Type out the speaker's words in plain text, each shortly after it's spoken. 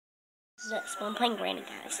This one, I'm playing Granny,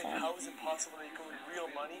 guys. So. How is it possible that you can win real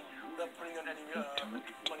money without putting on any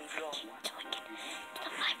money draw?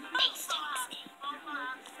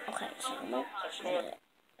 Okay, so nope. I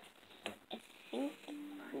think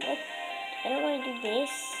nope. I don't want to do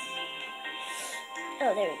this.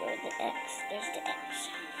 Oh, there we go. The X. There's the X.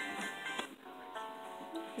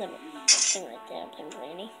 Never. Thing right there. I'm playing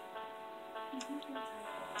Granny.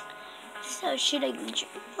 So should I glitch her?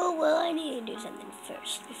 Oh well, I need to do something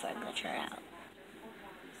first before I glitch her out.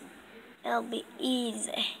 It'll be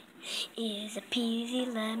easy. Easy peasy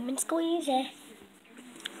lemon squeezy.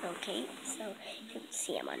 Okay, so you can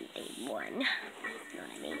see I'm on day 1. You know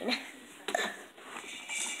what I mean?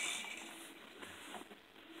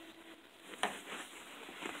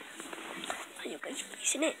 Oh, you guys are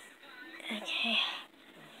facing it. Okay.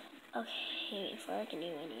 Okay, before I can do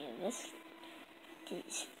any of this,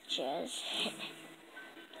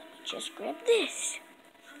 just grab this.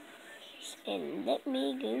 And let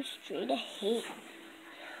me go straight ahead.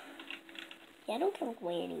 Yeah, I don't care what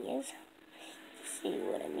Granny is. See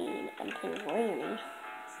what I mean? I'm playing Granny.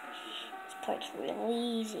 This part's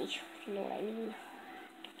really easy. You know what I mean?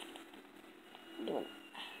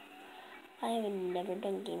 I have never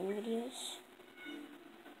done gaming videos.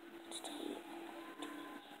 Let's tell you.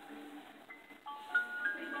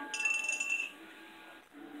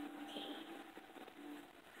 Okay.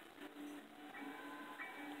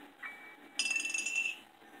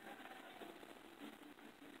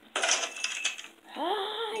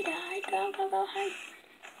 Hide, go, hide.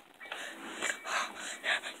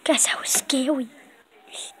 Guys, that was scary.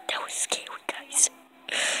 That was scary, guys.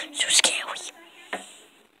 So scary.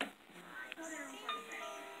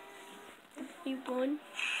 You won.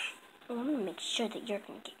 I want to make sure that you're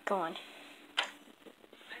going to get gone.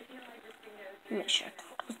 Make sure I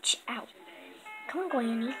can glitch out. Come on,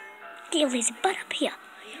 Granny. Get your lazy butt up here.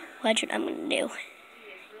 Watch what I'm going to do.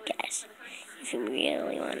 Guys, if you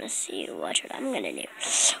really want to see, watch what I'm going to do.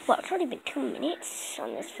 Well, it's already been 2 minutes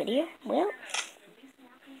on this video. Well,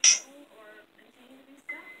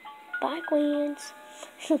 bye, Queens.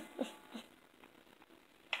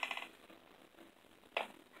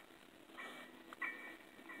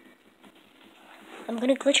 I'm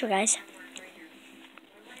going to glitch her, guys.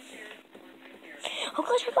 Oh,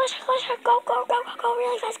 glitcher, go,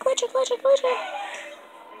 really fast, glitcher.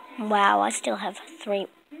 Wow, I still have 3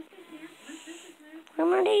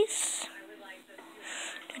 more days.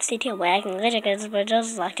 Don't stay too away, I can glitch it because we're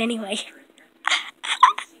just locked anyway.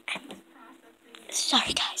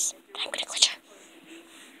 Sorry, guys, but I'm gonna glitch her.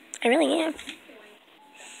 I really am.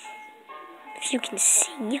 If you can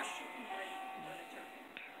see.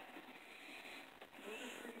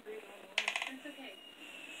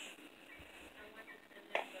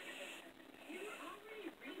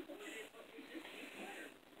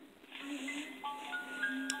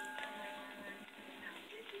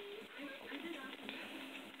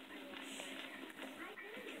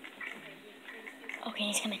 Okay,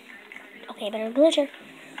 he's coming. Okay, better glitcher.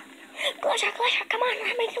 Glitcher, come on,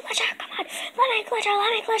 let me glitcher, come on. Let me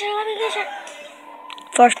glitcher.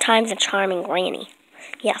 4th time's a charming Granny.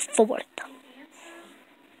 Yeah, 4th.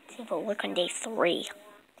 See if it'll work on day 3.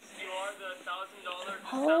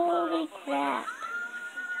 Holy crap.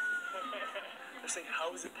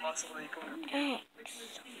 How is it possible that you can X.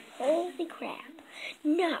 Holy crap.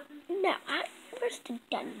 No. Where's the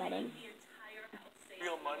done button?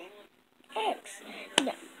 real money? X.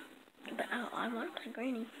 No. But I want to play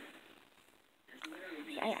Granny.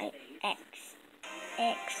 X.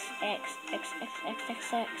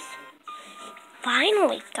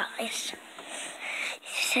 Finally, guys. It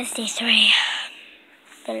says day 3.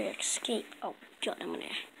 Better escape. Oh, God, I'm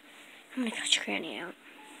gonna catch Granny out.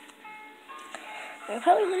 You're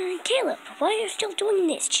probably wondering, Caleb, why are you still doing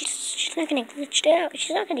this? She's not gonna glitch out.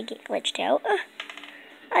 She's not gonna get glitched out.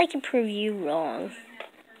 I can prove you wrong.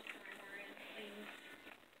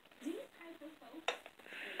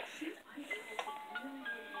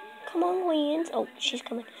 Come on, Wins. Oh, she's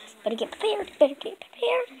coming. Better get prepared. Go.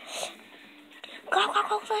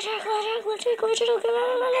 Glitcher.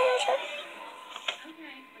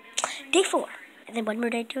 Day 4. And then 1 more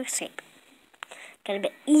day to escape. Got a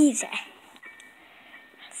bit easy.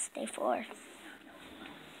 That's day 4.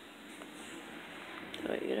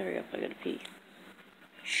 Oh, you gotta hurry up. I gotta pee.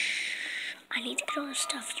 Shh. I need to get all this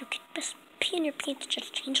stuff. You can just pee in your pants.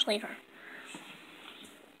 Just change later.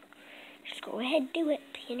 Just go ahead, do it.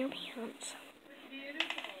 Pee in your pants.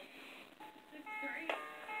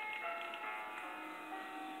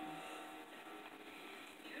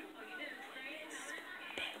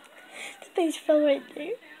 The face fell right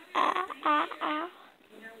there.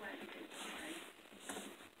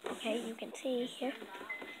 Okay, you can see here.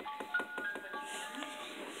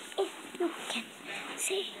 If you can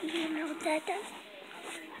see, you know that.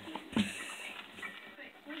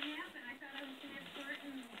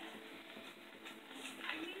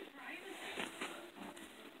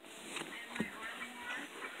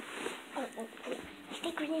 Oh, I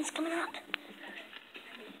think Granny's coming up.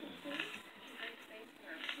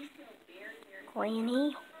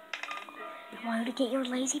 Granny, I want you to get your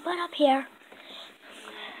lazy butt up here.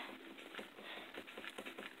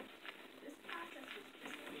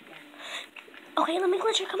 Okay, let me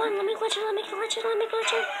glitch her. Come on, let me glitch her. Let me glitch her. Let me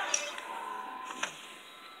glitch her.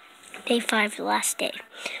 Day 5, the last day.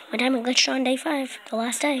 One time I glitched on day 5, the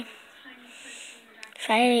last day. If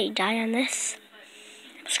I die on this,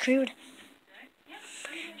 I'm screwed.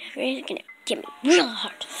 You're gonna get me real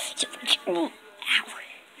hard. Ow.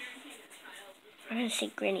 I'm gonna say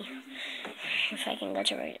Granny. If I can glitch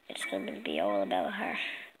her right, it's gonna be all about her.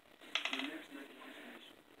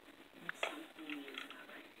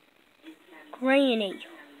 Granny.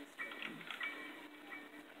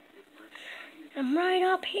 I'm right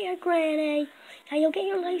up here, Granny. Now you'll get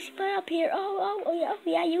your lazy butt up here. Oh,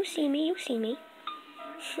 yeah, you see me, you see me.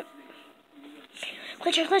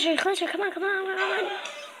 Glitcher, glitcher, glitcher, come on, come on, come on.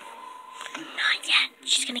 Not yet.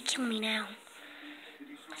 She's gonna kill me now.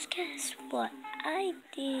 Let's guess what I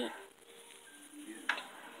did.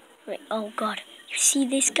 Wait, oh God. You see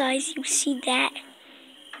this, guys? You see that?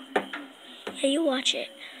 Yeah, you watch it.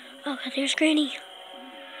 Oh God, there's Granny.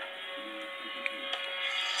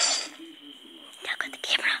 Now got the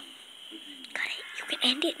camera. Got it. You can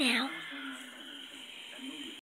end it now.